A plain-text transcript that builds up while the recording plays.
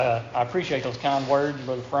I appreciate those kind words,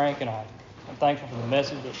 Brother Frank, and I'm thankful for the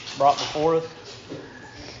message that's brought before us.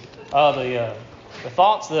 The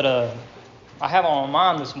thoughts that I have on my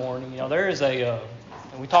mind this morning, there is and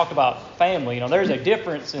we talked about family. There's a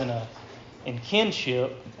difference in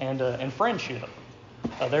kinship and friendship.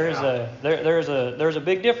 There's a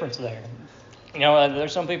big difference there.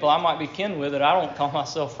 There's some people I might be kin with that I don't call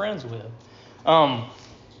myself friends with.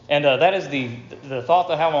 And that is the thought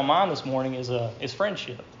that I have on my mind this morning is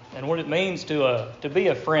friendship and what it means to be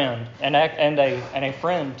a friend and a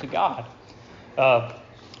friend to God.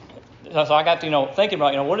 So I got to thinking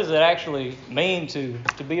about what does it actually mean to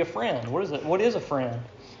be a friend? What is a friend?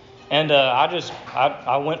 And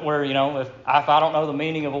I went where if I don't know the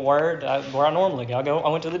meaning of a word, where I normally go. I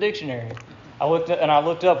went to the dictionary. I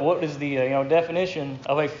looked up what is the definition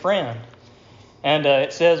of a friend. And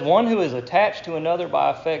it says, one who is attached to another by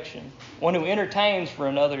affection, one who entertains for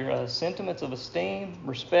another sentiments of esteem,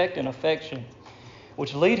 respect, and affection,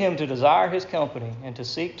 which lead him to desire his company and to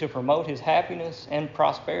seek to promote his happiness and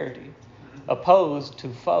prosperity, opposed to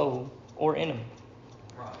foe or enemy.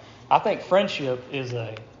 Right. I think friendship is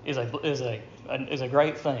a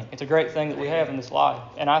great thing. It's a great thing that we have in this life,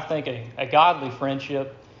 and I think a godly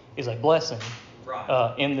friendship is a blessing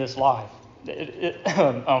in this life.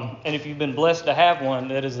 And if you've been blessed to have one,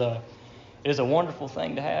 it is a wonderful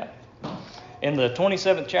thing to have. In the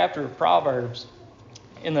 27th chapter of Proverbs,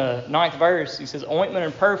 in the 9th verse, he says, "Ointment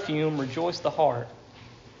and perfume rejoice the heart.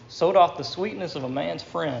 So doth the sweetness of a man's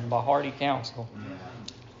friend by hearty counsel.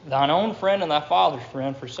 Thine own friend and thy father's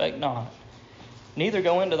friend forsake not. Neither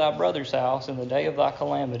go into thy brother's house in the day of thy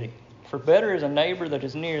calamity. For better is a neighbor that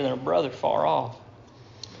is near than a brother far off."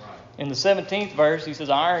 In the 17th verse, he says,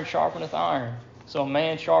 "Iron sharpeneth iron, so a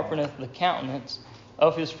man sharpeneth the countenance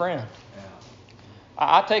of his friend." Yeah.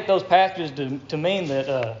 I take those passages to mean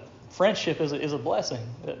that friendship is a blessing.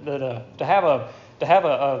 That to have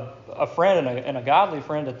a friend and a godly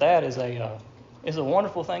friend at that is a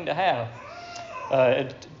wonderful thing to have.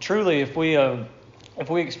 Truly, if we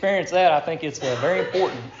experience that, I think it's very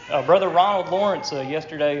important. Brother Ronald Lawrence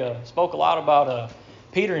yesterday spoke a lot about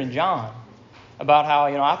Peter and John. About how,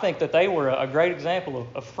 I think that they were a great example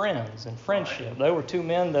of friends and friendship. They were two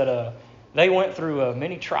men that they went through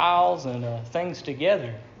many trials and things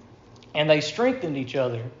together, and they strengthened each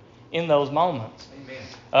other in those moments.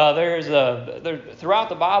 Amen. Throughout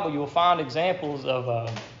the Bible, you will find examples of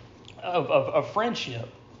friendship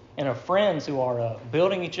and of friends who are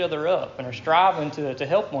building each other up and are striving to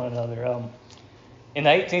help one another. In the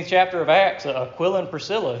 18th chapter of Acts, Aquila and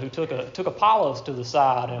Priscilla, who took Apollos to the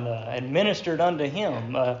side and ministered unto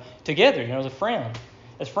him together, as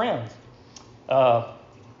friends.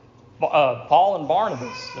 Paul and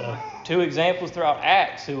Barnabas, two examples throughout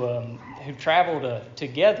Acts who traveled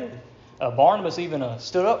together. Barnabas even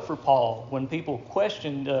stood up for Paul when people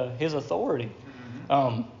questioned his authority.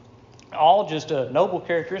 All just noble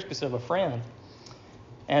characteristics of a friend.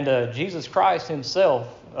 And Jesus Christ himself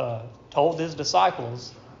told his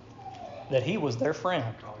disciples that he was their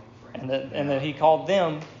friend and that he called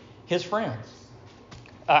them his friends.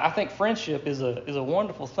 I think friendship is a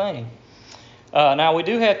wonderful thing. Now we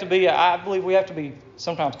do have to be, I believe we have to be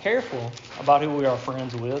sometimes careful about who we are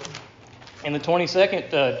friends with. In the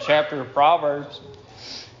 22nd chapter of Proverbs,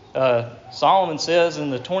 Solomon says in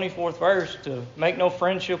the 24th verse to make no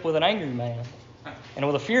friendship with an angry man, and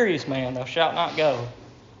with a furious man thou shalt not go,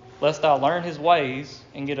 lest thou learn his ways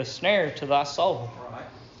and get a snare to thy soul. Right.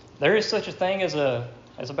 There is such a thing as a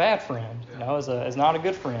bad friend, as not a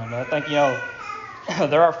good friend. I think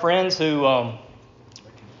there are friends who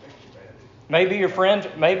may be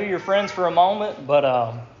your friends for a moment, but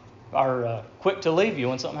are quick to leave you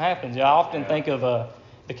when something happens. I often think of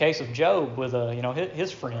the case of Job with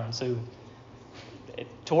his friends who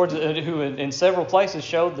in several places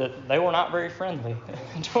showed that they were not very friendly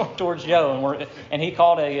towards Job, and he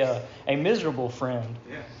called a miserable friend.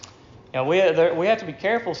 Yeah. We have to be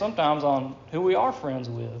careful sometimes on who we are friends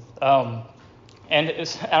with, and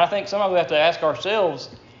I think sometimes we have to ask ourselves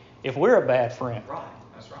if we're a bad friend. Right.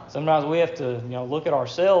 That's right. Sometimes we have to look at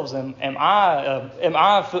ourselves and am I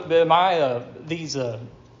these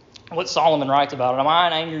what Solomon writes about it? Am I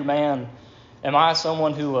an angry man? Am I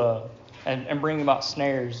someone who and bring about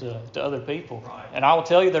snares to other people? Right. And I will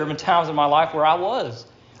tell you, there have been times in my life where I was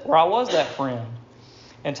that friend,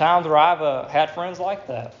 and times where I've had friends like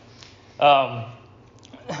that.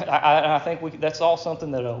 I think that's all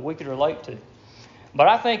something that we could relate to. But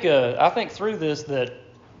I think through this that,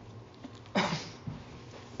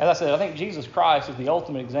 as I said, I think Jesus Christ is the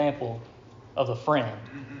ultimate example of a friend,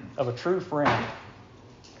 of a true friend.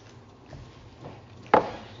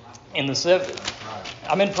 In the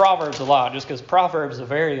I'm in Proverbs a lot just because Proverbs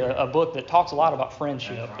is a book that talks a lot about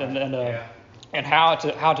friendship and how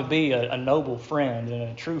to be a noble friend and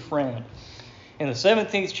a true friend. In the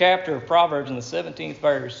 17th chapter of Proverbs, in the 17th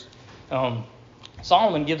verse,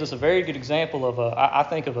 Solomon gives us a very good example of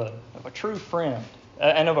a true friend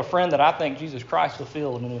and of a friend that I think Jesus Christ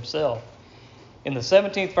fulfilled in himself. In the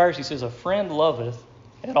 17th verse, he says, "A friend loveth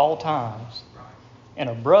at all times, and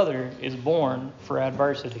a brother is born for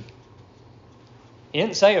adversity." He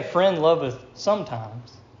didn't say a friend loveth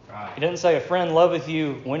sometimes. Right. He didn't say a friend loveth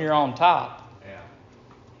you when you're on top. Yeah.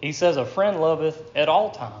 He says a friend loveth at all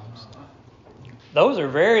times. Those are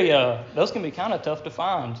those can be kind of tough to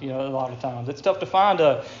find, a lot of times. It's tough to find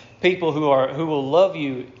people who will love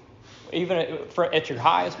you even at your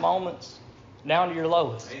highest moments down to your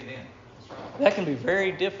lowest. Amen. That can be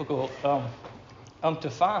very difficult to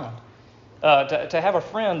find. To have a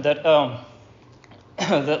friend that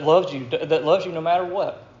that loves you no matter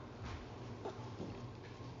what.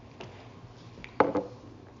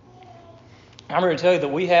 I'm going to tell you that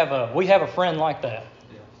we have a friend like that.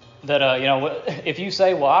 Yeah. That if you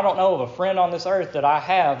say, well, I don't know of a friend on this earth that I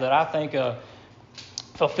have that I think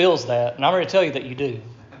fulfills that, and I'm going to tell you that you do.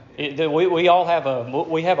 We all have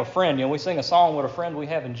a friend. We sing a song, "What a Friend We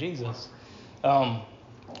Have in Jesus."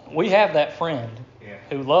 We have that friend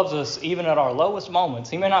who loves us even at our lowest moments.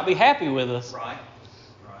 He may not be happy with us. Right.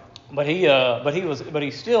 But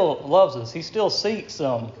he still loves us. He still seeks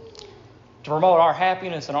to promote our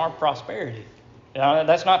happiness and our prosperity.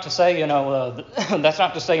 That's not to say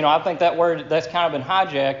I think that word that's kind of been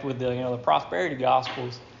hijacked with the prosperity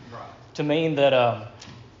gospels to mean that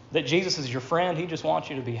Jesus is your friend. He just wants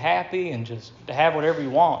you to be happy and just to have whatever you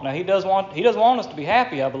want. Now he does want us to be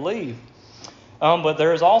happy, I believe. But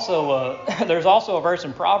there's also a verse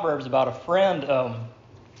in Proverbs about a friend.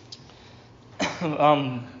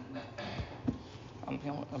 I'm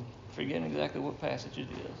forgetting exactly what passage it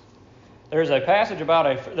is. There's a passage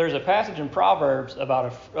in Proverbs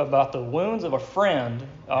about the wounds of a friend,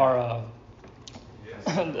 or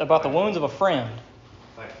about the wounds of a friend.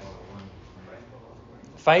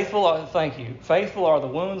 Thank you. Faithful are the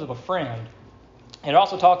wounds of a friend. It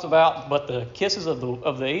also talks about, but the kisses of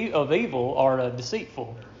evil are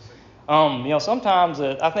deceitful. Sometimes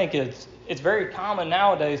I think it's very common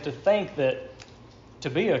nowadays to think that to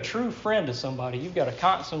be a true friend to somebody, you've got to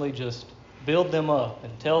constantly just build them up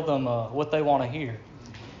and tell them what they want to hear.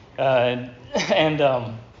 And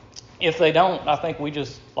if they don't, I think we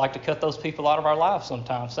just like to cut those people out of our lives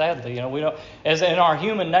sometimes. Sadly, we don't. As in our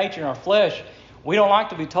human nature, in our flesh, we don't like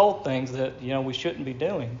to be told things that we shouldn't be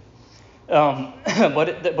doing.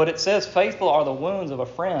 But it says, "Faithful are the wounds of a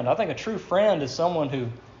friend." I think a true friend is someone who,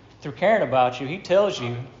 through caring about you, he tells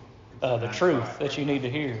you the truth that you need to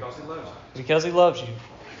hear. Because he loves you.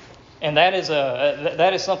 And that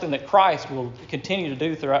is something that Christ will continue to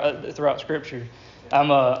do throughout Scripture. I'm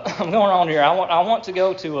going on here. I want to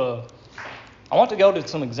go to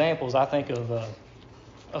some examples. I think of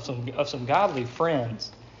some godly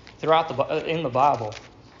friends in the Bible.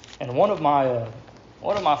 And one of my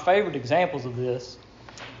favorite examples of this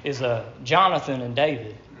is Jonathan and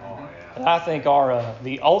David. Oh, yeah. That I think are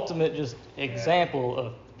the ultimate just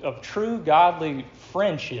example of true godly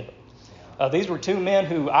friendship. These were two men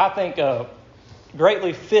who I think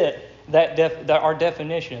greatly fit our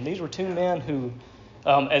definition. These were two men who,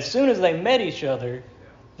 as soon as they met each other,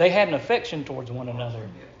 they had an affection towards one another.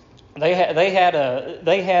 They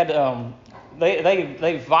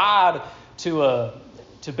vied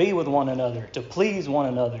to be with one another, to please one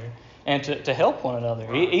another, and to help one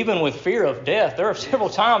another. Even with fear of death, there are several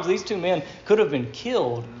times these two men could have been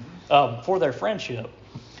killed for their friendship.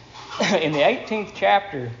 In the 18th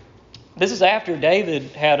chapter, this is after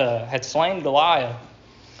David had slain Goliath,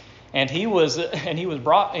 and he was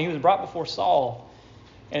brought before Saul.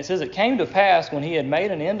 And it says, "It came to pass when he had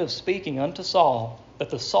made an end of speaking unto Saul, that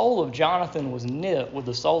the soul of Jonathan was knit with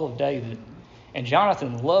the soul of David, and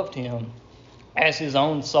Jonathan loved him as his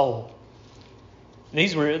own soul."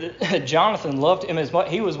 Jonathan loved him as much.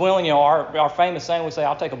 He was willing. Our famous saying, we say,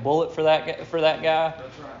 "I'll take a bullet for that guy."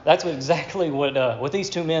 That's right. That's exactly what these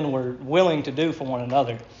two men were willing to do for one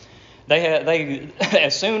another.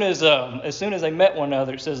 As soon as they met one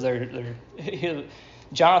another, it says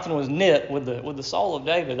Jonathan was knit with the soul of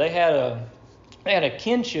David. They had a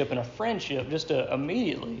kinship and a friendship just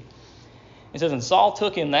immediately. It says, "And Saul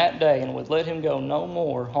took him that day and would let him go no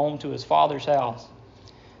more home to his father's house.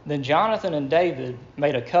 Then Jonathan and David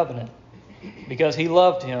made a covenant, because he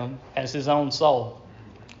loved him as his own soul."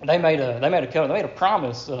 They made a covenant. They made a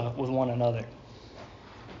promise with one another.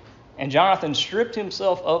 "And Jonathan stripped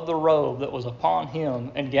himself of the robe that was upon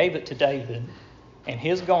him and gave it to David. and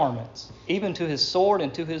his garments, even to his sword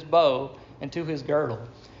and to his bow and to his girdle.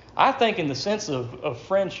 I think in the sense of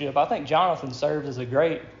friendship, I think Jonathan served as a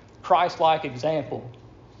great Christ-like example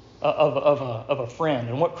of a friend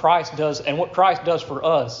and what Christ does for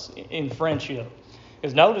us in friendship.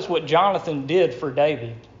 Because notice what Jonathan did for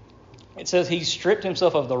David. It says he stripped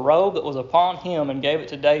himself of the robe that was upon him and gave it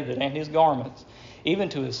to David and his garments, even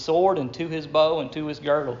to his sword and to his bow and to his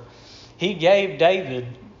girdle. He gave David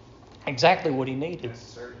exactly what he needed.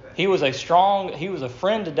 He was a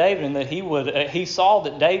friend to David in that he saw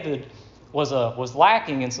that David was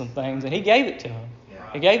lacking in some things, and he gave it to him.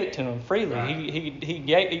 He gave it to him freely. Right.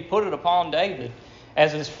 He put it upon David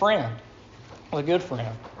as his friend, a good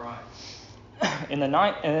friend. Right.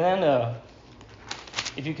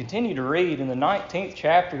 If you continue to read in the 19th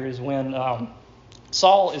chapter is when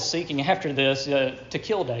Saul is seeking after this to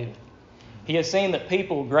kill David. He has seen that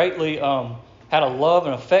people greatly had a love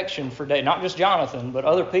and affection for David. Not just Jonathan, but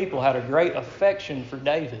other people had a great affection for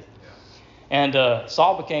David. And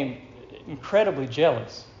Saul became incredibly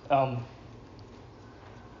jealous.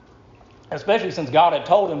 Especially since God had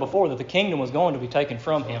told him before that the kingdom was going to be taken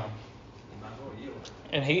from him.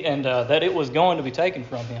 And that it was going to be taken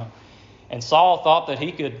from him. And Saul thought that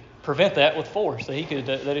he could prevent that with force,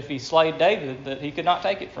 that if he slayed David, that he could not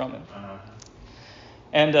take it from him.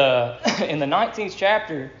 And in the 19th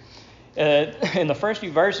chapter, in the first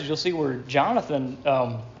few verses, you'll see where Jonathan,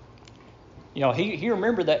 he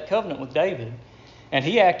remembered that covenant with David, and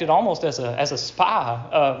he acted almost as a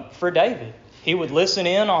spy for David. He would listen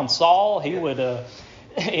in on Saul. He would,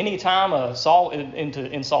 anytime Saul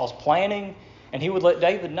in Saul's planning, and he would let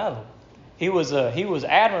David know. He was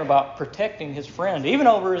adamant about protecting his friend, even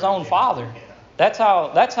over his own father. That's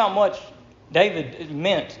how much David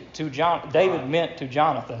meant to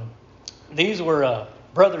Jonathan. These were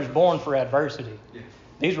brothers born for adversity.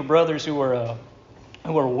 These were brothers who were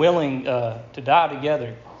willing to die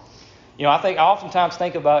together. I oftentimes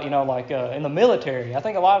think about, in the military. I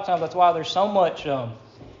think a lot of times that's why there's so much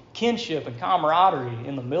kinship and camaraderie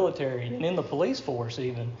in the military and in the police force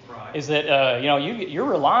even. Right. Is that, you're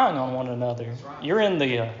relying on one another. Right. You're in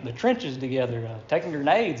the trenches together, taking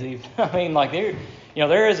grenades even. I mean, there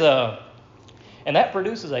is and that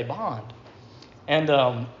produces a bond. And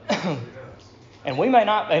and we may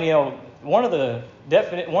not, one of the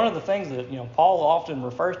things that, Paul often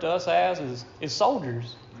refers to us as is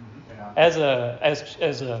soldiers. As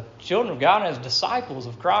children of God and as disciples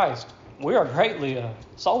of Christ, we are greatly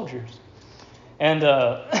soldiers. And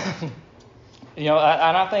and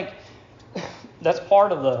I think that's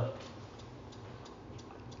part of the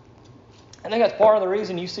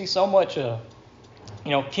reason you see so much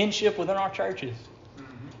kinship within our churches.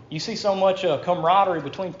 You see so much camaraderie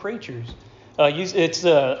between preachers. These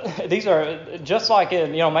are just like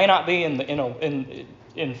may not be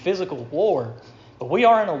in physical war. But we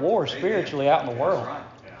are in a war spiritually out in the world,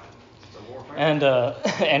 and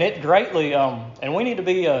it greatly and we need to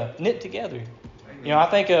be knit together. I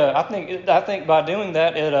think by doing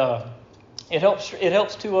that it helps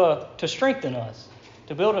to strengthen us,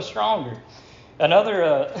 to build us stronger.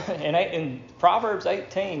 Another in Proverbs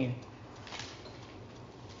 18.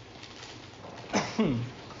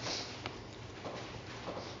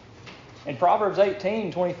 In Proverbs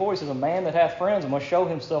 18:24, it says, "A man that hath friends must show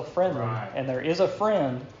himself friendly, and there is a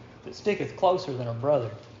friend that sticketh closer than a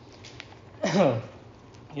brother." One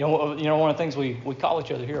of the things we call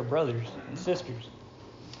each other here are brothers and sisters,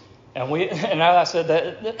 and as I said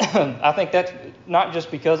that, I think that's not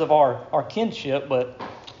just because of our kinship, but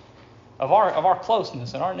of our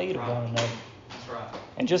closeness and our need of one another. That's right.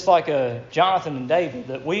 And just like Jonathan and David,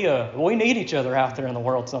 that we need each other out there in the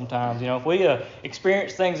world sometimes. If we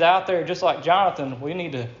experience things out there, just like Jonathan, we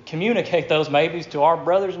need to communicate those maybes to our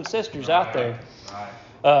brothers and sisters out there,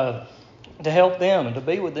 to help them and to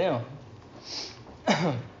be with them.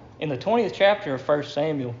 In the 20th chapter of 1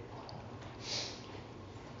 Samuel,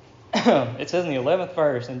 it says in the 11th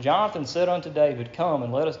verse, "And Jonathan said unto David, Come,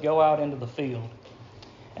 and let us go out into the field.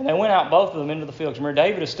 And they went out, both of them, into the field." Remember,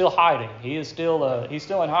 David is still hiding. He's still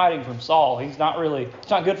in hiding from Saul. It's not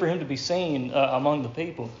good for him to be seen among the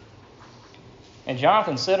people. "And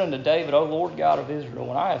Jonathan said unto David, O Lord God of Israel,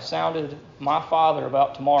 when I have sounded my father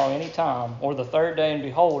about tomorrow any time, or the third day, and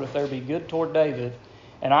behold, if there be good toward David,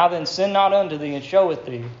 and I then send not unto thee and show it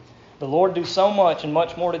thee, the Lord do so much and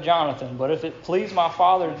much more to Jonathan. But if it please my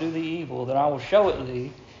father to do thee evil, then I will show it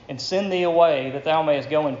thee, and send thee away, that thou mayest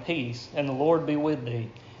go in peace, and the Lord be with thee,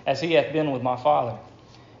 as he hath been with my father.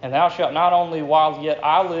 And thou shalt not only while yet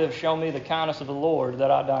I live show me the kindness of the Lord, that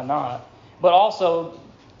I die not, but also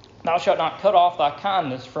thou shalt not cut off thy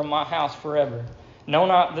kindness from my house forever. Know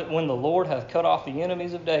not that when the Lord hath cut off the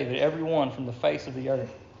enemies of David, every one from the face of the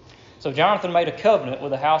earth. So Jonathan made a covenant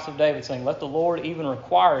with the house of David, saying, Let the Lord even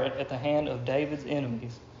require it at the hand of David's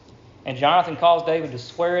enemies. And Jonathan caused David to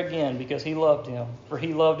swear again because he loved him, for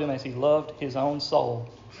he loved him as he loved his own soul.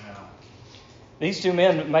 Yeah. These two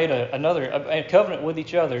men made a covenant with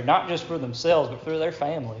each other, not just for themselves, but for their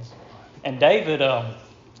families. And David,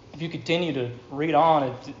 if you continue to read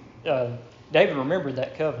on, David remembered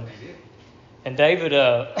that covenant. And David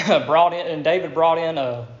brought in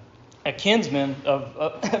a kinsman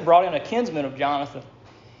of Jonathan,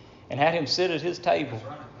 and had him sit at his table.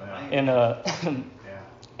 And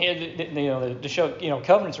to show,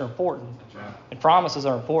 covenants are important, and promises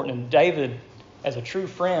are important. And David, as a true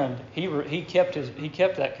friend, he kept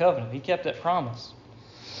that covenant. He kept that promise.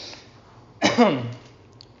 At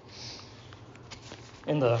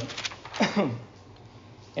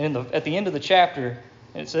the end of the chapter,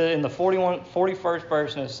 it said in the 41st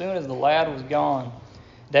verse, and as soon as the lad was gone,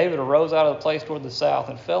 David arose out of the place toward the south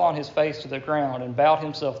and fell on his face to the ground and bowed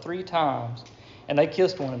himself 3 times. And they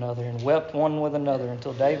kissed one another and wept one with another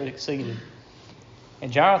until David exceeded.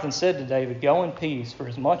 And Jonathan said to David, Go in peace, for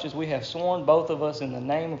as much as we have sworn both of us in the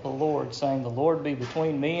name of the Lord, saying, The Lord be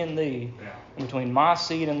between me and thee, and between my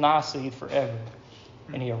seed and thy seed forever.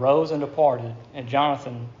 And he arose and departed, and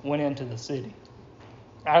Jonathan went into the city.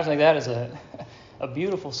 I just think that is a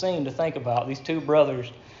beautiful scene to think about. These two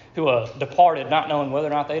brothers who departed, not knowing whether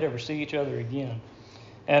or not they'd ever see each other again.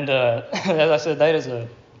 And as I said, that is a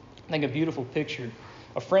beautiful picture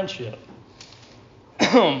of friendship.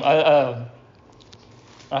 I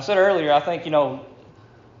said earlier, I think,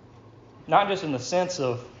 not just in the sense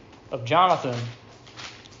of Jonathan,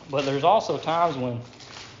 but there's also times when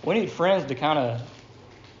we need friends to kind of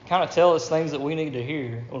tell us things that we need to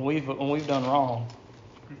hear when we've done wrong.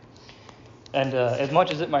 And as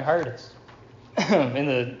much as it may hurt us.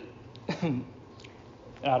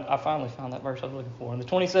 I finally found that verse I was looking for. In the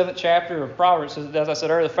 27th chapter of Proverbs, as I said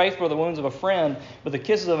earlier, faithful are the wounds of a friend, but the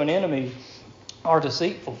kisses of an enemy are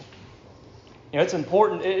deceitful. It's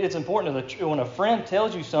important. It's important when a friend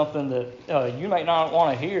tells you something that you may not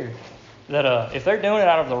want to hear. That if they're doing it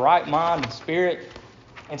out of the right mind and spirit,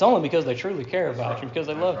 it's only because they truly care about you, because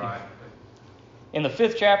they love you. In the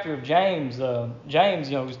 5th chapter of James,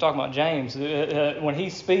 he was talking about James. When he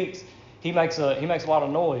speaks, he makes a lot of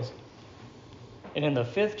noise. And in the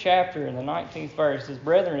 5th chapter, in the 19th verse, it says,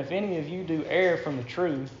 Brethren, if any of you do err from the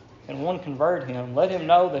truth, and one convert him, let him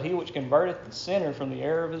know that he which converteth the sinner from the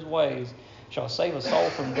error of his ways shall save a soul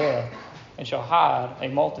from death, and shall hide a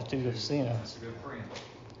multitude of sins.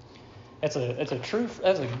 That's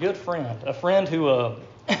a good friend, a friend who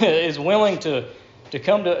is willing to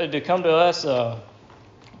come to us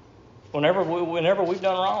whenever we've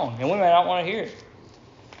done wrong, and we may not want to hear it.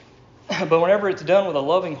 But whenever it's done with a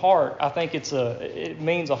loving heart, I think it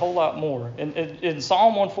means a whole lot more. In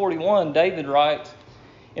Psalm 141, David writes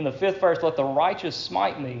in the 5th verse, Let the righteous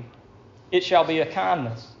smite me, it shall be a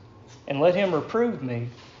kindness. And let him reprove me,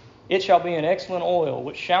 it shall be an excellent oil,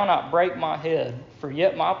 which shall not break my head, for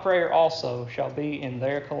yet my prayer also shall be in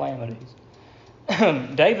their calamities.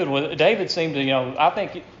 David seemed to,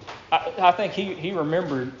 I think he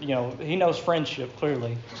remembered, he knows friendship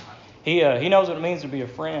clearly. He knows what it means to be a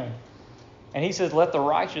friend. And he says, Let the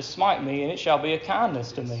righteous smite me, and it shall be a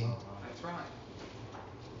kindness to me. That's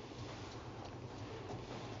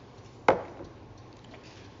right.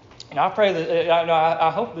 And I pray that,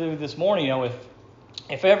 I hope that this morning,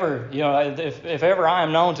 if ever I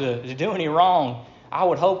am known to do any wrong, I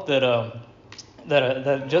would hope that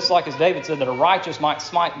just like as David said, that a righteous might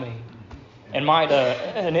smite me,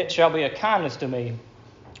 and it shall be a kindness to me,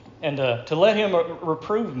 and to let him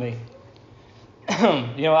reprove me.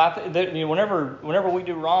 Whenever we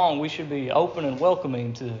do wrong, we should be open and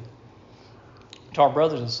welcoming to our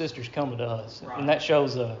brothers and sisters coming to us, right. And that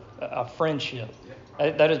shows a friendship.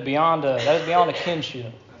 Right. That is beyond a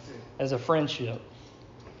kinship, as a friendship.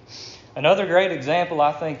 Another great example,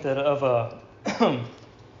 I think, that of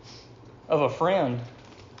a friend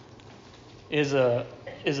is that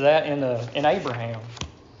in Abraham.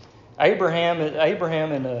 Abraham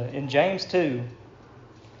in James 2.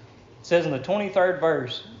 It says in the 23rd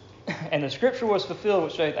verse, And the scripture was fulfilled,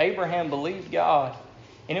 which saith, Abraham believed God,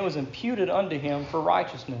 and it was imputed unto him for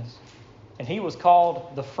righteousness. And he was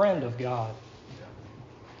called the friend of God.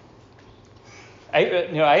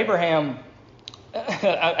 Abraham,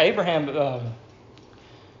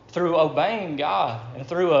 through obeying God and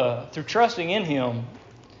through trusting in Him,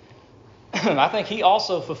 I think he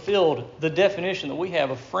also fulfilled the definition that we have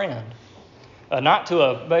of friend. Not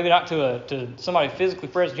to somebody physically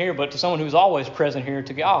present here, but to someone who's always present here,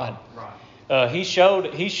 to God. He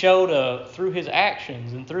showed through his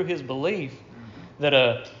actions and through his belief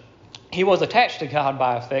that he was attached to God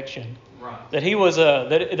by affection. Right. That he was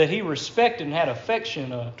that he respected and had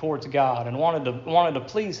affection towards God and wanted to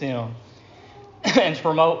please Him and to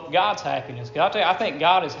promote God's happiness. 'Cause I'll tell you, I think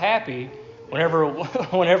God is happy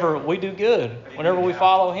whenever we do good, whenever we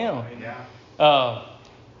follow Him. Yeah.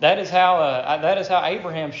 That is how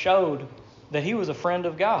Abraham showed that he was a friend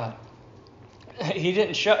of God.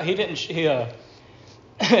 It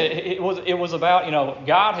was about,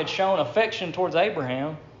 God had shown affection towards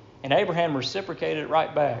Abraham, and Abraham reciprocated it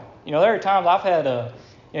right back. There are times I've had,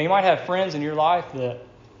 you might have friends in your life that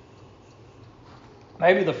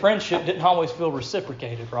maybe the friendship didn't always feel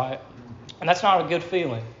reciprocated, right? And that's not a good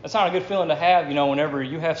feeling. That's not a good feeling to have, whenever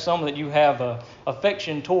you have someone that you have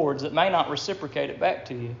affection towards that may not reciprocate it back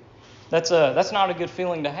to you. That's not a good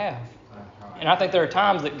feeling to have. And I think there are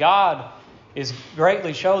times that God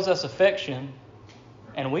greatly shows us affection,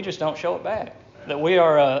 and we just don't show it back. That we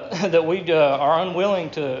are unwilling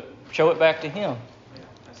to show it back to Him,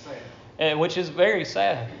 which is very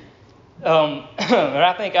sad. And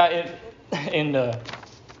I think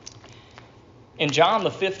in John the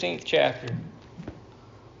 15th chapter,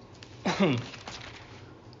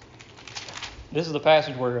 this is the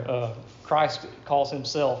passage where Christ calls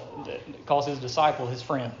his disciples his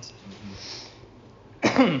friends.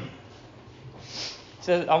 He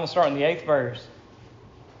says, I'm going to start in the 8th verse.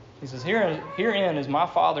 He says, Herein is my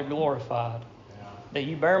Father glorified, that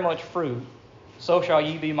ye bear much fruit, so shall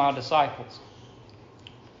ye be my disciples.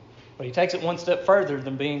 But he takes it one step further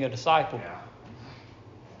than being a disciple.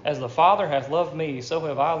 As the Father hath loved me, so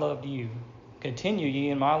have I loved you. Continue ye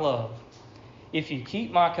in my love. If you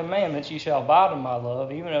keep my commandments, ye shall abide in my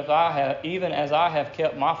love, even as I have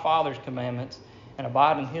kept my Father's commandments and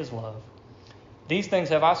abide in His love. These things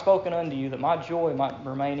have I spoken unto you, that my joy might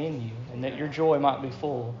remain in you, and that your joy might be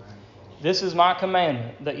full. This is my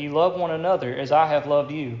commandment, that ye love one another as I have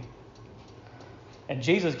loved you. And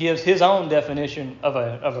Jesus gives His own definition of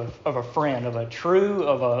a friend, of a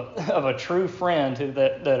true friend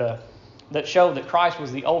that showed that Christ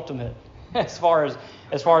was the ultimate as far as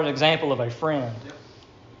an example of a friend. He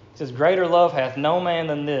says, Greater love hath no man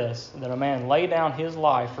than this, that a man lay down his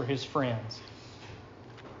life for his friends.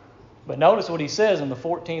 But notice what he says in the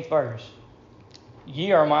 14th verse.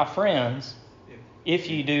 Ye are my friends, if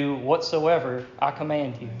ye do whatsoever I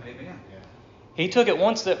command you. Amen. He took it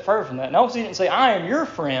one step further from that. Notice he didn't say, I am your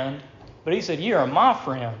friend, but he said, ye are my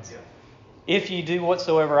friends, if ye do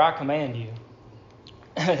whatsoever I command you.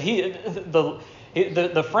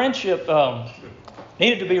 The friendship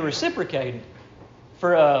needed to be reciprocated.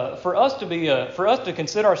 For us to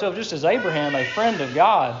consider ourselves just as Abraham, a friend of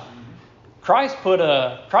God, Christ put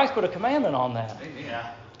a commandment on that.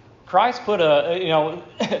 Yeah. Christ put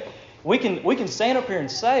we can stand up here and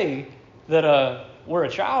say that we're a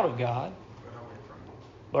child of God,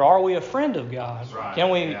 but are we a friend of God? That's right.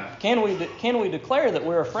 Can we declare that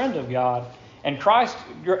we're a friend of God? And Christ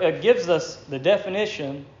gives us the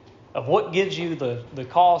definition of what gives you the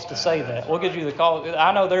cause to say that. What gives you the cause?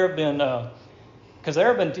 I know there have been there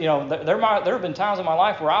have been times in my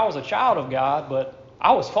life where I was a child of God, but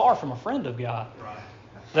I was far from a friend of God. Right.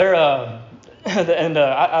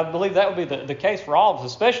 I believe that would be the case for all of us,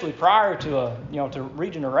 especially prior to to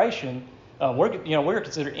regeneration. We're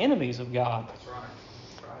considered enemies of God. That's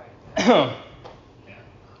right.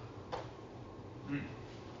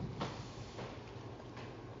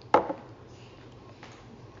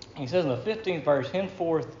 He says in the 15th verse,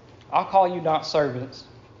 Henceforth I'll call you not servants,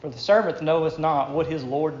 for the servant knoweth not what his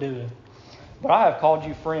Lord doeth. But I have called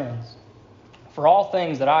you friends. For all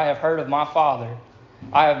things that I have heard of my Father,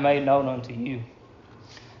 I have made known unto you.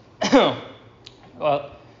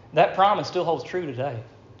 That promise still holds true today.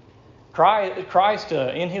 Christ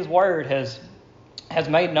in His Word has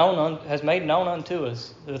made known unto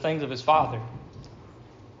us the things of His Father,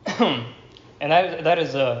 and that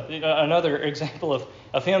is another example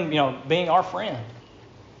of Him, being our friend.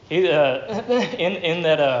 He in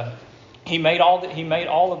that He made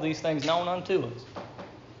all of these things known unto us.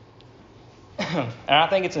 And I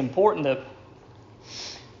think it's important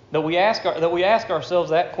that we ask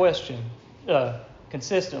ourselves that question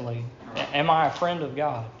consistently: Am I a friend of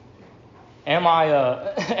God? Am I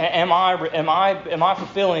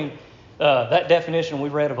fulfilling that definition we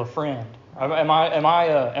read of a friend? Am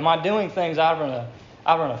I doing things out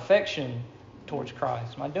of an affection towards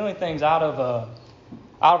Christ? Am I doing things out of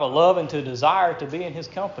a love and to desire to be in His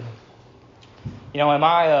company? Am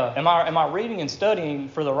I reading and studying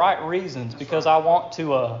for the right reasons because I want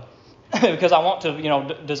to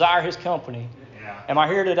desire His company? Yeah. Am I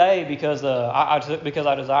here today because because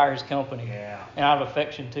I desire His company and out of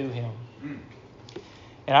affection to Him?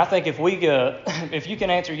 And I think if you can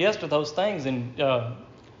answer yes to those things, then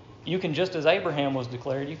you can, just as Abraham was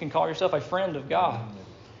declared, you can call yourself a friend of God.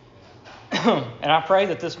 And I pray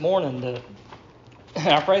that this morning that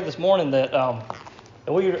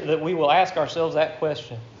we will ask ourselves that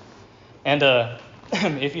question. And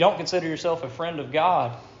if you don't consider yourself a friend of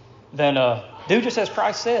God, then do just as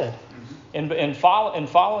Christ said, in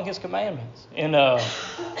following His commandments,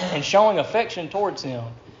 in showing affection towards Him.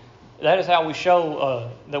 That is how we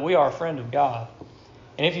show that we are a friend of God.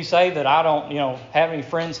 And if you say that I don't, have any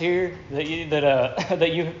friends here that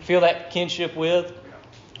you feel that kinship with,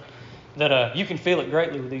 that you can feel it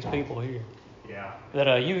greatly with these people here. Yeah.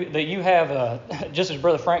 That you have, just as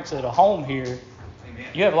Brother Frank said, a home here. Amen.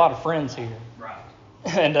 You have a lot of friends here. Right.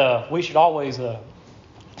 And we should always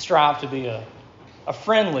strive to be a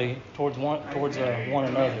friendly towards one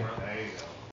another. Amen.